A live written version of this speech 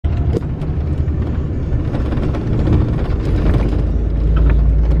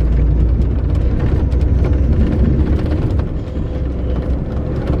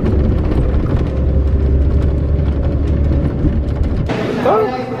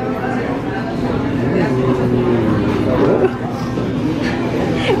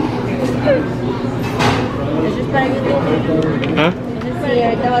Eso es para YouTube. ¿Ah? Sí,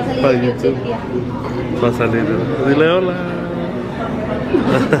 ahorita va a salir Para en YouTube. YouTube, tía. Va a salir. Dile hola.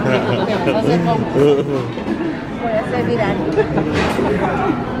 No sé cómo. Voy a hacer viral.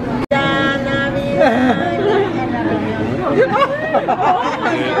 La Navidad.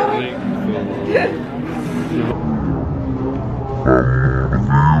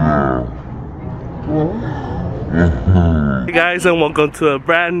 Hey guys, and welcome to a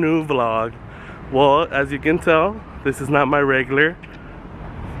brand new vlog. Well, as you can tell, this is not my regular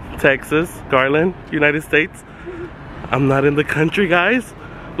Texas, Garland, United States. I'm not in the country, guys.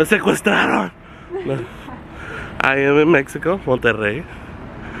 Me secuestraron. No. I am in Mexico, Monterrey,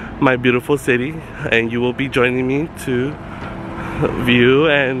 my beautiful city, and you will be joining me to view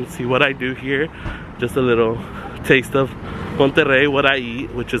and see what I do here. Just a little taste of Monterrey, what I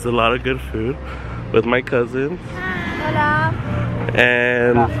eat, which is a lot of good food, with my cousins. Hola.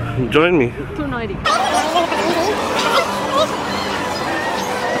 And join me. Tú no eres.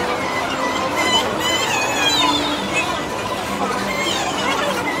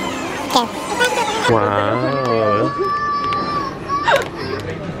 Wow.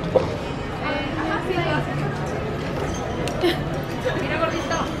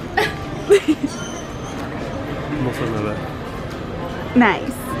 No sé nada.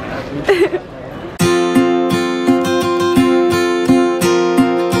 Nice.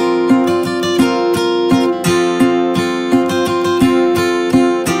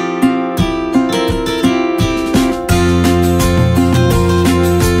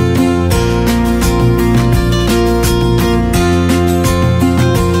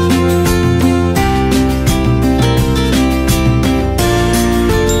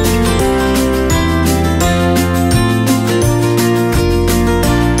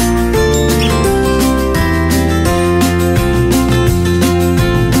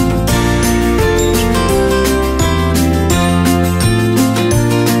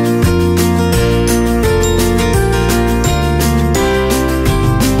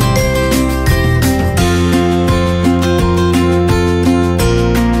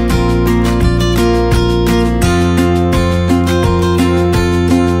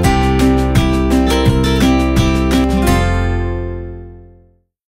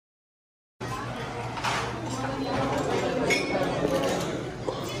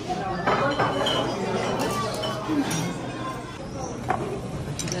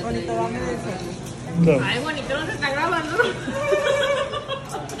 No. Ay, bonito, no se está grabando.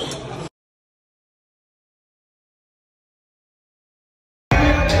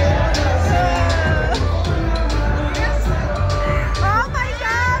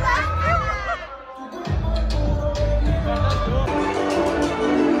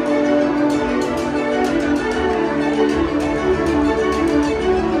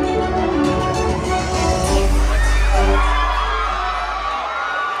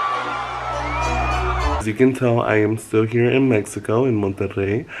 As you can tell, I am still here in Mexico, in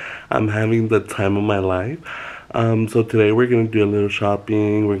Monterrey. I'm having the time of my life. So today we're going to do a little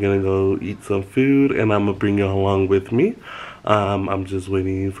shopping. We're going to go eat some food, and I'm going to bring you along with me. I'm just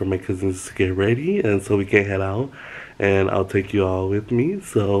waiting for my cousins to get ready, and so we can head out, and I'll take you all with me.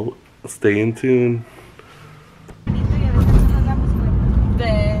 So stay in tune.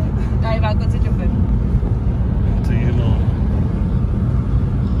 Ahí va con su chofer. Sí, no.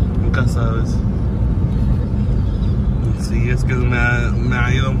 Nunca sabes. Sí, es que me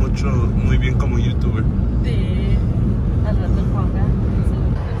ha ido muy bien como youtuber. Sí, al rato ponga.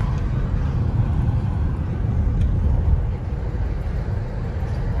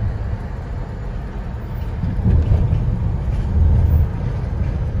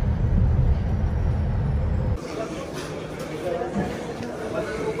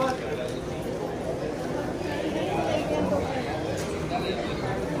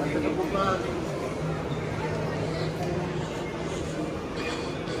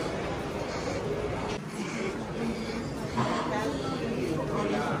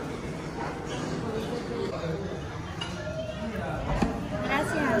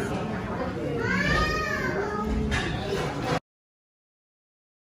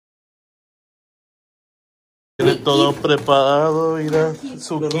 Tiene todo preparado, mira,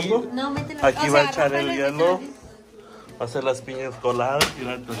 su kit. No, mételo. Aquí O va a sea, echar el rómpelo y hielo, mételo. va a hacer las piñas coladas.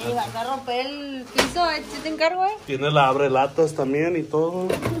 Mira, Y vas a romper el piso, yo te encargo, tiene la abre latas también y todo.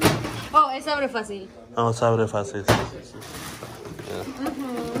 Oh, es abre fácil. No, se abre fácil. Sí, sí, sí.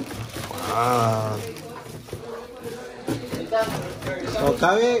 Wow. ¿No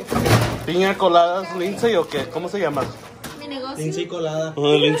cabe? ¿Piña coladas Lindsay o qué? ¿Cómo se llama? Mi negocio. Lince y colada.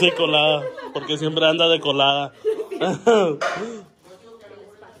 Lince y colada, porque siempre anda de colada.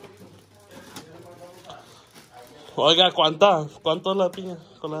 Oiga, ¿cuánto es la piña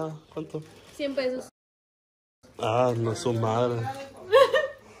colada? ¿Cuánto? 100 pesos. Ah, no, su madre.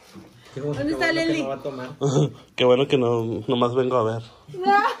 ¿Dónde está Leslie? Qué bueno que no, nomás vengo a ver.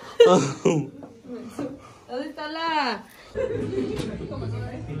 ¿Dónde está la...?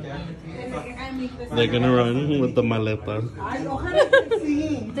 They're gonna run with the maleta. Ay, ojalá que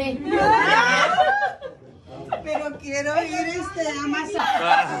sí. Sí. Pero quiero ir a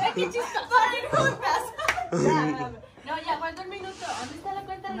Mazatlán. ¡Qué chistoso! ¡Para ir juntas! No, ya, ¿cuánto el minuto? ¿Dónde está la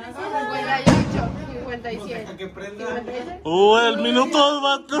cuenta? 58, 57. Que prenda. El minuto,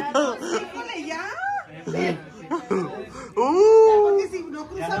 vato. Híjole, ya. Porque si no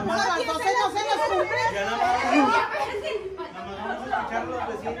cruzamos a las 12 no se nos cumple.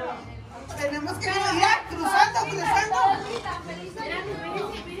 Tenemos que ir cruzando.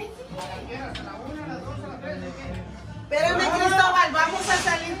 Espérame, Cristóbal, vamos a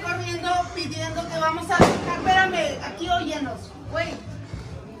salir corriendo pidiendo que vamos a dejar. Espérame, aquí óyenos, güey.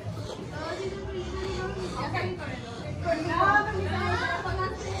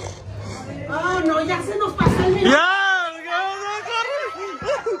 Ah, no, ya se nos pasó el minuto. ¡Ya!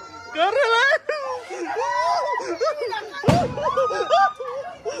 ¡Corre!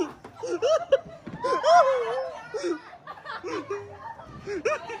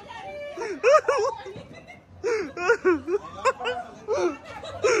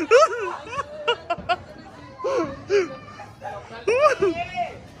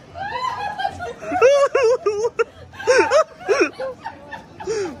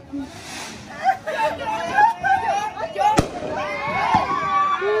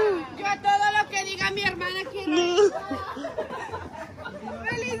 Yo todo lo que diga mi hermana quiero.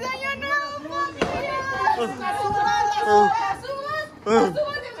 ¡Feliz año nuevo, familia!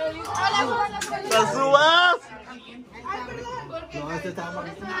 ¡Las uvas! No, este estaba mal.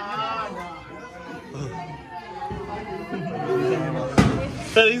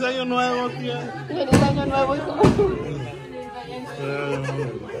 ¡Feliz año nuevo, tía! ¡Feliz año nuevo, hijo!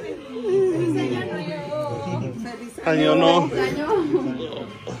 Año no.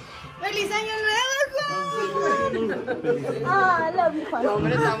 ¡Feliz año nuevo, hijo! ¡Ah, la vieja!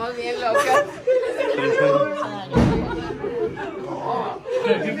 Hombre, estamos bien locas.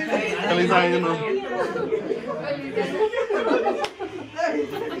 ¡Feliz año nuevo!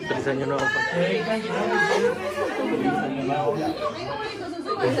 Feliz año nuevo.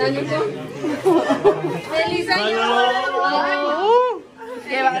 ¡Feliz año nuevo!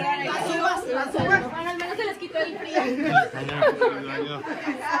 ¡Qué bárbaro! Las uvas. Bueno, al menos se les quitó el frío.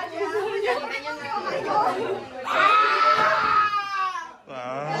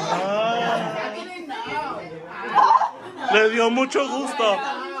 Le dio mucho gusto.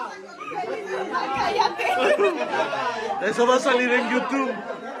 Eso va a salir en YouTube.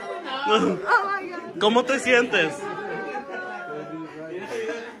 ¿Cómo te sientes?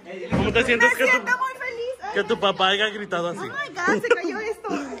 ¿Cómo te sientes Me siento muy feliz. que tu papá haya gritado así? Oh my God, se cayó esto.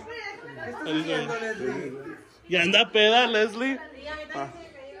 ¿Y anda peda, Leslie?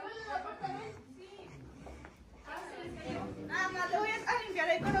 Nada más le voy a limpiar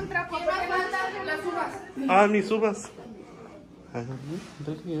ahí con un trapo. Las uvas. Ah, mis uvas.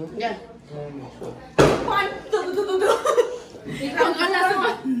 Ya. Y con las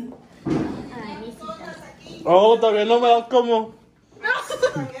uvas. Ay, mis hijas. Oh, todavía no me da como.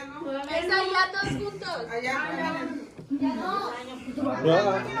 Esa ya todos juntos. Allá. Ya no.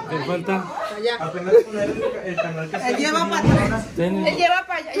 ¿Qué falta? Apenas poner el canal que Él lleva para atrás. Él lleva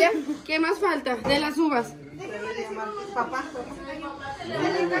para allá. Ya. ¿Qué más falta? De las uvas. Papá.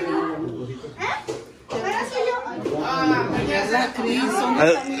 Ahora soy yo. La Cris, son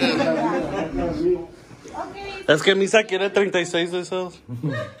Es que Misa quiere 36 de esos.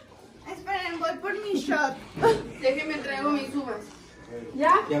 Esperen, voy por mi shot. Déjenme traigo mis uvas.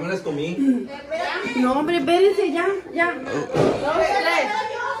 ¿Ya? Ya me las comí. No, hombre, espérense, ya.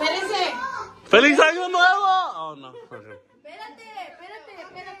 Espérense. ¡Feliz año nuevo! Oh, no. Espérate.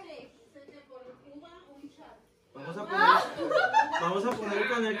 Vamos a poner el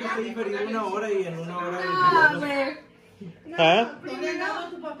canal que esté diferido 1 hora y en 1 hora. ¿Ah? ¿Dónde andaba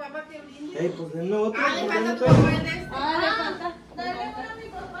tu papá para que brinde? Ey, pues denme otro. Le falta tu papá el de este. Le falta. Dale a mi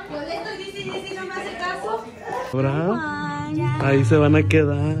papá. Yo le estoy diciendo y no me hace caso. Ahí se van a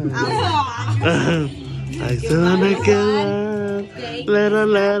quedar. Ahí se van a quedar. Lera.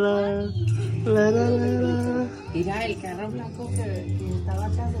 Mira, el carro blanco que estaba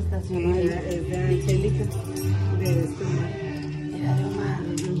acá se estacionó ahí. Es de Angélica. De este mar. Mira, de mar.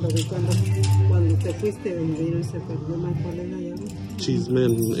 Lo vi cuando cuando te fuiste, vino y se perdió. ¿Cuál es la llave? Chisme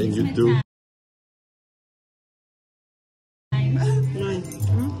en YouTube. Ay, ¿cuál es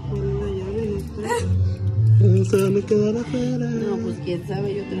la llave? No está. Se van a quedar afuera. No, pues quién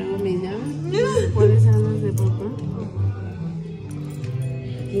sabe, yo traigo mis llaves. ¿Cuáles son las de papá?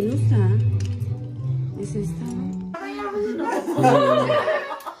 Aquí no está. Es esta.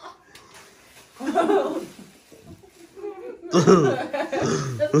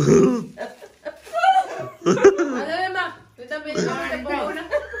 Ándale, ma. Tú también te pongo una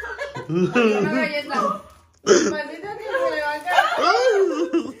galleta. Maldita que se le va a caer.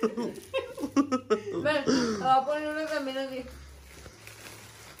 Ven, te voy a poner una también así.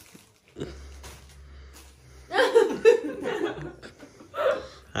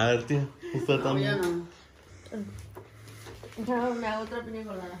 A ver, tía, usted también. Yo me hago otra piña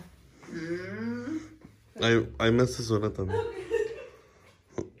colada. Ahí me asesora también.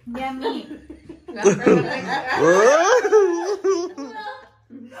 Y a mí. No, Se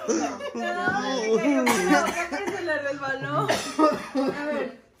le resbaló. A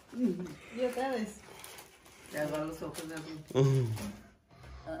ver. Y otra vez. Le hago los ojos de arriba.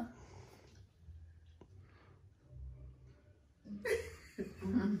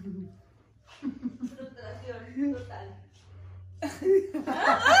 Frustración total.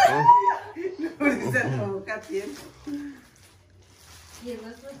 No se provoca tiempo. Y es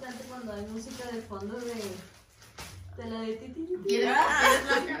más frustrante cuando hay música de fondo de la de titi. ¿Quieres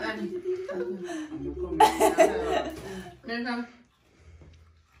la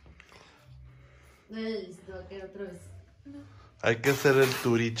Listo, que otra vez. hay que hacer el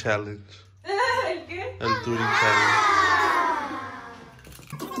Turi Challenge. ¿El qué? El Turi Challenge.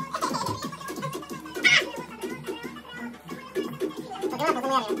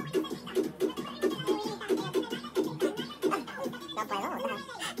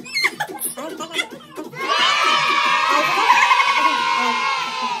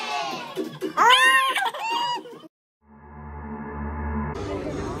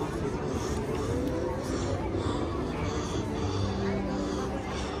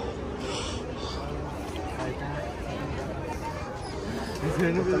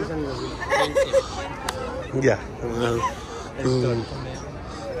 Ya.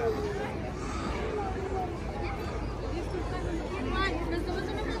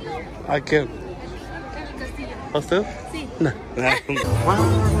 ¿A quién? ¿A usted? Sí. No.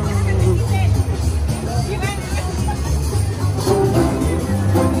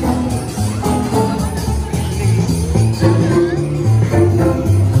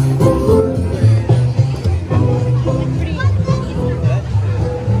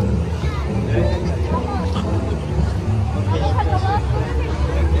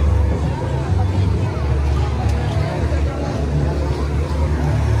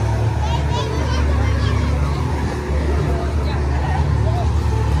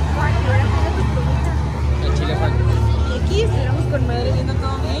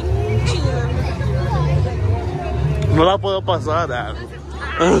 No la puedo pasar. Ustedes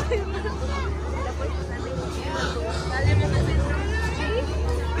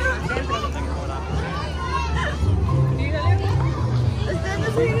no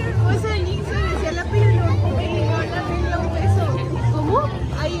sabían cómo es el inicio, decía la pirinola, arregla un beso. ¿Cómo?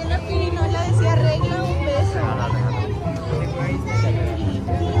 Ahí en la pirinola decía arregla un beso.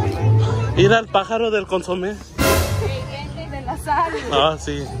 Ir al pájaro del consomé. De la sal. Ah,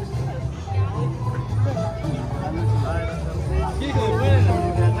 sí.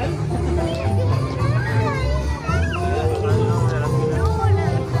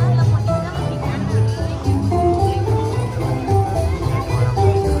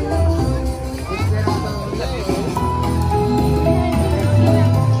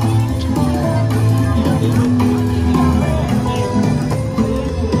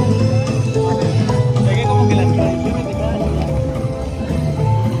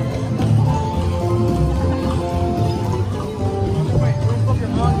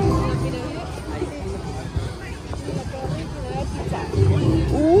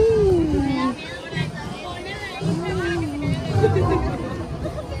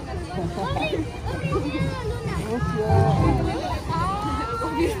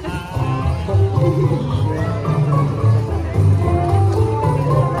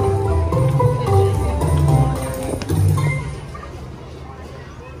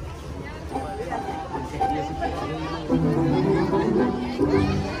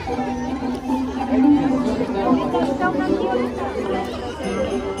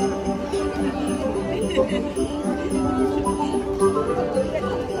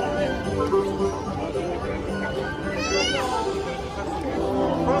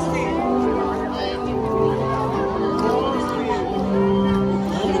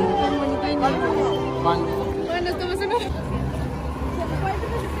 Bueno, estamos en un...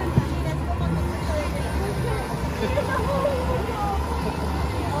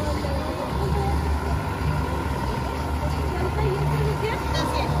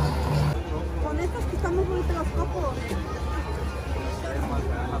 Con estos que están muy bonitos los copos.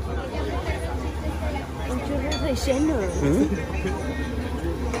 Un churro relleno.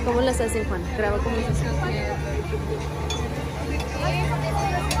 ¿Cómo las hacen, Juan? Graba cómo las hacen.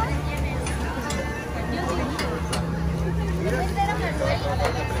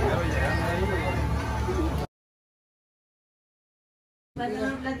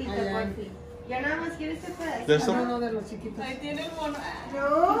 Un platito, por fin. ¿Ya nada más quieres este pedazo? ¿De eso? Uno de los chiquitos. Ahí tiene el mono.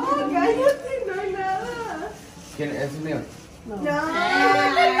 No, cállate, no hay nada. ¿Quién es mío? No.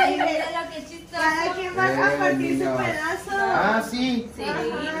 Ay, mira lo que chistoso. Cada quien va a partir su pedazo. Ah, sí. Sí,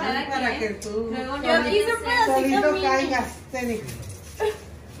 Para que tú Yo quise un pedacito solito mío. caigas, te digo.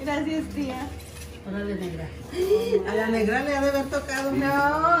 Gracias, tía. Órale, negra. A la negra le ha de haber tocado. No,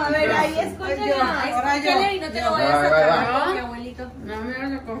 a ver, ahí escúchala. Ahora yo. Y no te lo voy a Va, va, sacar, va. mi abuelito. No, me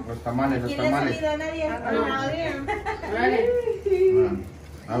lo como. Los tamales, los ¿Quién le ha tamales. salido a nadie? A nadie. Órale.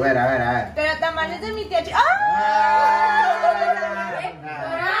 A ver, a ver, a ver. Pero tamales de mi tía. ¡Ah!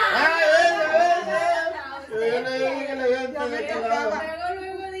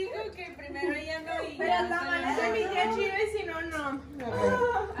 Luego dijo que primero ella no y Pero tamales de mi tía Chiva y si no, no.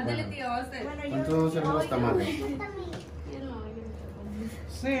 ándale, tío, usted. ¿Cuántos son los tamales?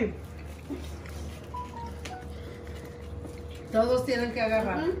 Sí. Todos tienen que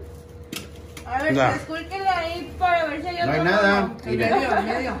agarrar. A ver, No. escúlquele ahí para ver si hay No hay otro. nada. En medio, en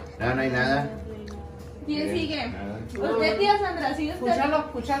medio. No, no hay nada. ¿Quién sigue? Nada. Usted, tía Sandra, sigue usted.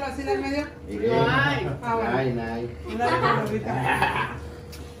 Escúchalo así en el medio. No hay. Ah, bueno. Ay, no hay. Una ahorita.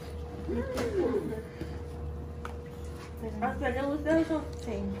 ¿A usted le gusta eso?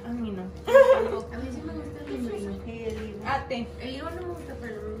 Sí, a mí no. A mí sí me gusta el limón. A ti. El limón no me gusta,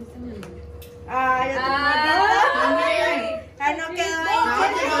 pero me gusta el limón. Ay, ya te Ay. Ay, no quedó No,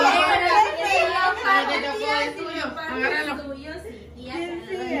 ahí. Agárralo.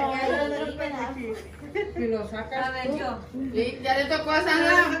 Y lo sacas. A ver, yo. Ya le tocó a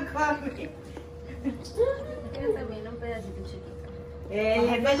Sandra. Quiero también un pedacito chiquito.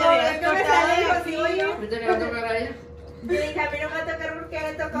 Pues le hubieras tocado así, oye. Ahorita le va a tocar a ella. Yo dije, a mí no me va a tocar porque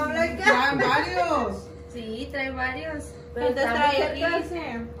le tocó a Blanca. Ya, varios. Sí, trae varios. Entonces está trae muy el rico. dulce.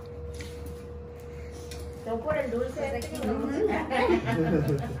 Son por el dulce.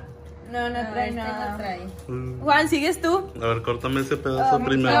 No, no trae Este no nada. trae. Juan, ¿sigues tú? A ver, córtame ese pedazo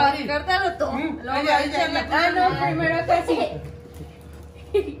primero. No, córtalo tú. Luego Ella, voy a echarle- ella. Ah, no, primero acá sí.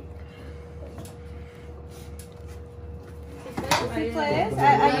 ¿Sí puedes?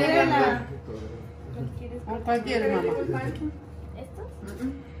 Ahí en la... ¿Cuál quieres, mamá? ¿Estos?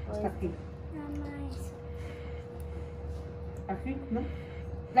 Aquí. Aquí, ¿no?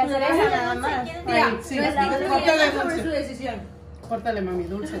 La cereza nada más. Ahí, sí. Córtale dulce. decisión. Córtale, mami,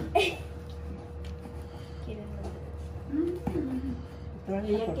 dulce. Te vas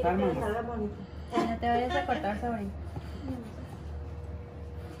a cortar, mamá. No te vayas a cortar, sobrino.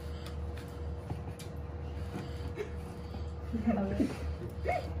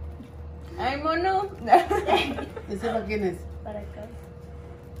 Ay, mono. ¿Ese para quién es? Para acá.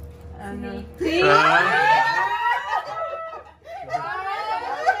 Ah, no. Sí.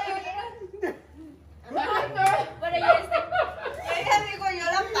 Bueno, ya está. Ella dijo, yo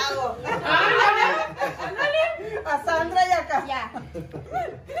la pago. A Sandra y acá. Ya.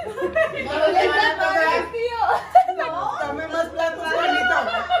 No le van a tocar. No. Dame más platos, bonito.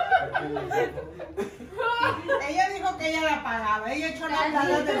 Ella dijo que ella la pagaba. Ella echó las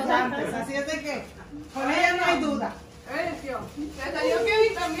ganas desde antes. Así es de que con ella no hay duda. ¿Le salió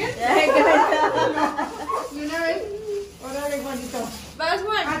Kevin también? Y una vez. Órale, Juanito. Vas,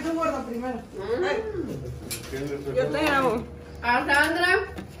 Juan. Ah, tú gordo primero. Yo te amo. A Sandra.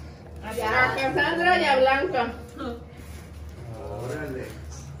 A Cassandra y a Blanca. Órale.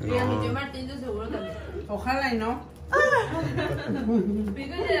 Y a mi tío Martín de seguro también. Ojalá y no.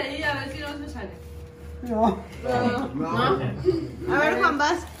 Pícate de ahí a ver si no se sale. No. No. A ver, Juan,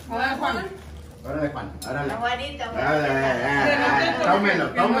 vas. A ver, Juan. Órale, Juan. Órale. Juanito, Tómelo,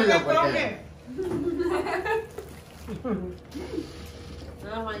 tómelo. Que no te Porque...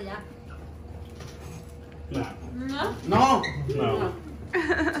 No, Juan, ya. No. No. No.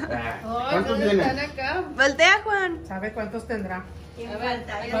 ¿Cuántos tienes? acá. Voltea, Juan. ¿Sabe cuántos tendrá? A ver,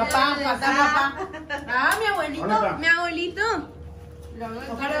 Papá, papá. Ah, mi abuelito. ¿Dónde está? Mi abuelito.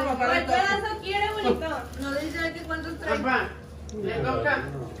 Ojalá papá le ¿Cuál toque. pedazo quiere, abuelito? No dice que cuántos trae. Papá, le toca.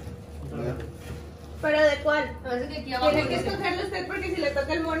 ¿Pero de cuál? Parece que aquí abajo. Tiene que escogerlo usted porque si le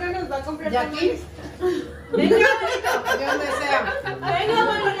toca el mono nos va a comprar ¿Y aquí? tamales. Venga, de donde sea. Venga,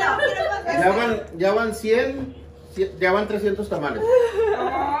 bonito. Ya van 100, ya van 300 tamales.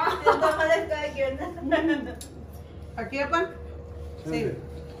 ¿Aquí, Juan? Sí.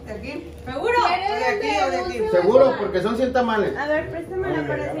 ¿De aquí? ¿Seguro? ¿O de aquí o de aquí? Seguro, porque son 100 tamales. A ver, préstamela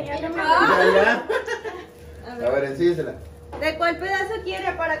para enseñarme. Ya. A ver, ensíesela. ¿De cuál pedazo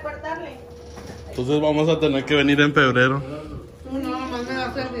quiere para cortarle? Entonces vamos a tener que venir en febrero. No, más me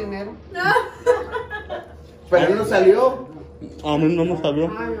das el dinero. Pero no salió. A mí no me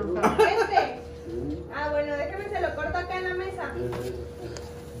salió. Ay, no, Este. Ah, bueno, déjame se lo corto acá en la mesa.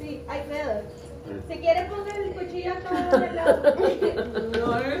 Sí, hay pedos. Si quiere ponga el cuchillo acá de lado.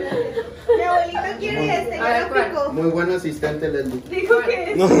 Mi abuelita quiere este gráfico. Muy buen asistente, Leslie. Dijo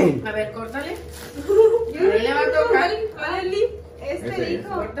que este. A ver, córtale. Ahí le va a tocar. Este Ese, dijo.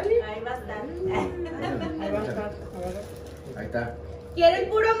 Córtale. Ahí va a estar. ahí va a estar. Ahí está. ¿Quiere el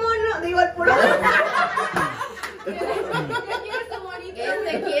puro mono? Digo, el puro mono. Yo quiero su monito.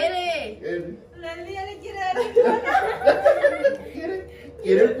 Este quiere. Leslie ya le quiere dar el mono.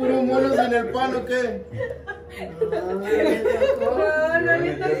 ¿Quiere el puro mono sin el pan o qué? No, no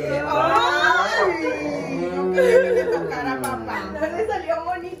le tocó. Ay, no quería que le tocara a papá. No le salió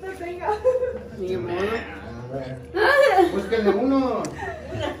bonito, venga. Ni modo. Búsquenle uno.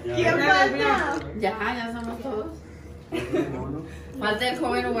 ¿Quién falta? Ya somos todos. Falta el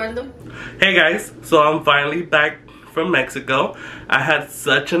joven Ubaldo. Hey guys, so I'm finally back from Mexico. I had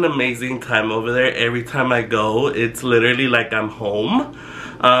such an amazing time over there. Every time I go, it's literally like I'm home.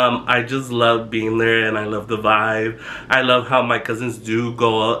 I just love being there and I love the vibe. I love how my cousins do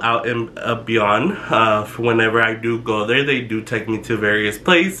go out and beyond. Whenever I do go there, they do take me to various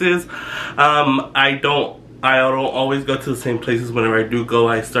places. I don't always go to the same places. Whenever I do go,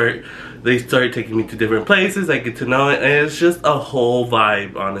 they start taking me to different places. I get to know it, and it's just a whole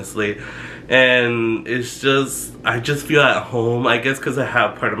vibe, honestly. And it's just, I just feel at home, I guess because I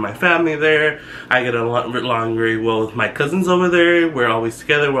have part of my family there. I get along very well with my cousins over there. We're always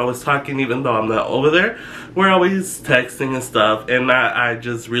together, we're always talking, even though I'm not over there. We're always texting and stuff, and I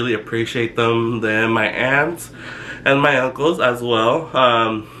just really appreciate them, my aunts and my uncles as well.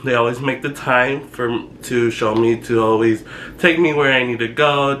 They always make the time to show me, to always take me where I need to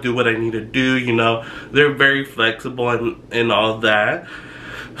go, do what I need to do, you know. They're very flexible and all that.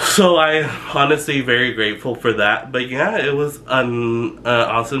 So I honestly very grateful for that. But yeah, it was an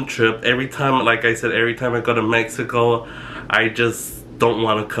awesome trip. Every time, like I said, every time I go to Mexico, I just don't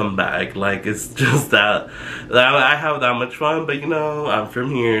want to come back. Like, it's just that I have that much fun, but you know, I'm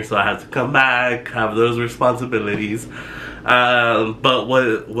from here, so I have to come back, have those responsibilities. But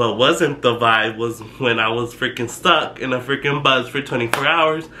what wasn't the vibe was when I was freaking stuck in a freaking bus for 24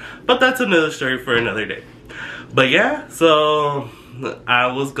 hours. But that's another story for another day. But yeah, so I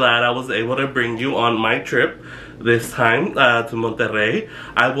was glad I was able to bring you on my trip this time to Monterrey.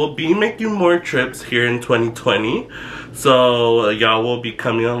 I will be making more trips here in 2020, so y'all will be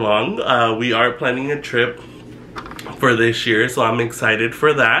coming along. We are planning a trip for this year, so I'm excited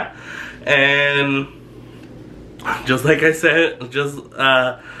for that. And just like I said, just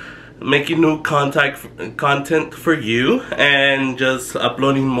making new content for you, and just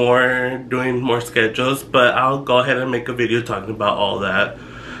uploading more, doing more schedules. But I'll go ahead and make a video talking about all that,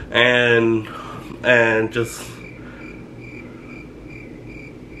 and just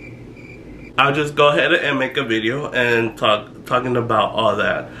I'll just go ahead and make a video and talking about all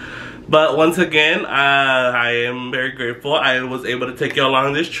that. But once again, I am very grateful. I was able to take you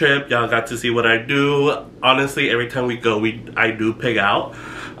along this trip. Y'all got to see what I do. Honestly, every time we go, I do pig out.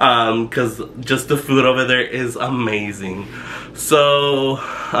 Because just the food over there is amazing. So,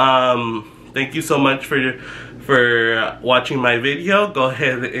 thank you so much for watching my video. Go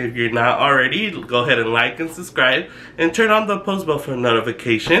ahead, if you're not already, go ahead and like and subscribe. And turn on the post bell for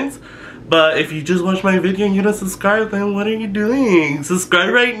notifications. But if you just watch my video and you don't subscribe, then what are you doing?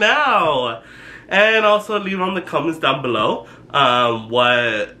 Subscribe right now. And also leave on the comments down below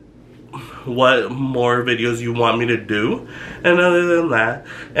what more videos you want me to do. And other than that,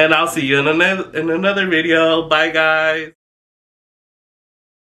 and I'll see you in another video. Bye guys.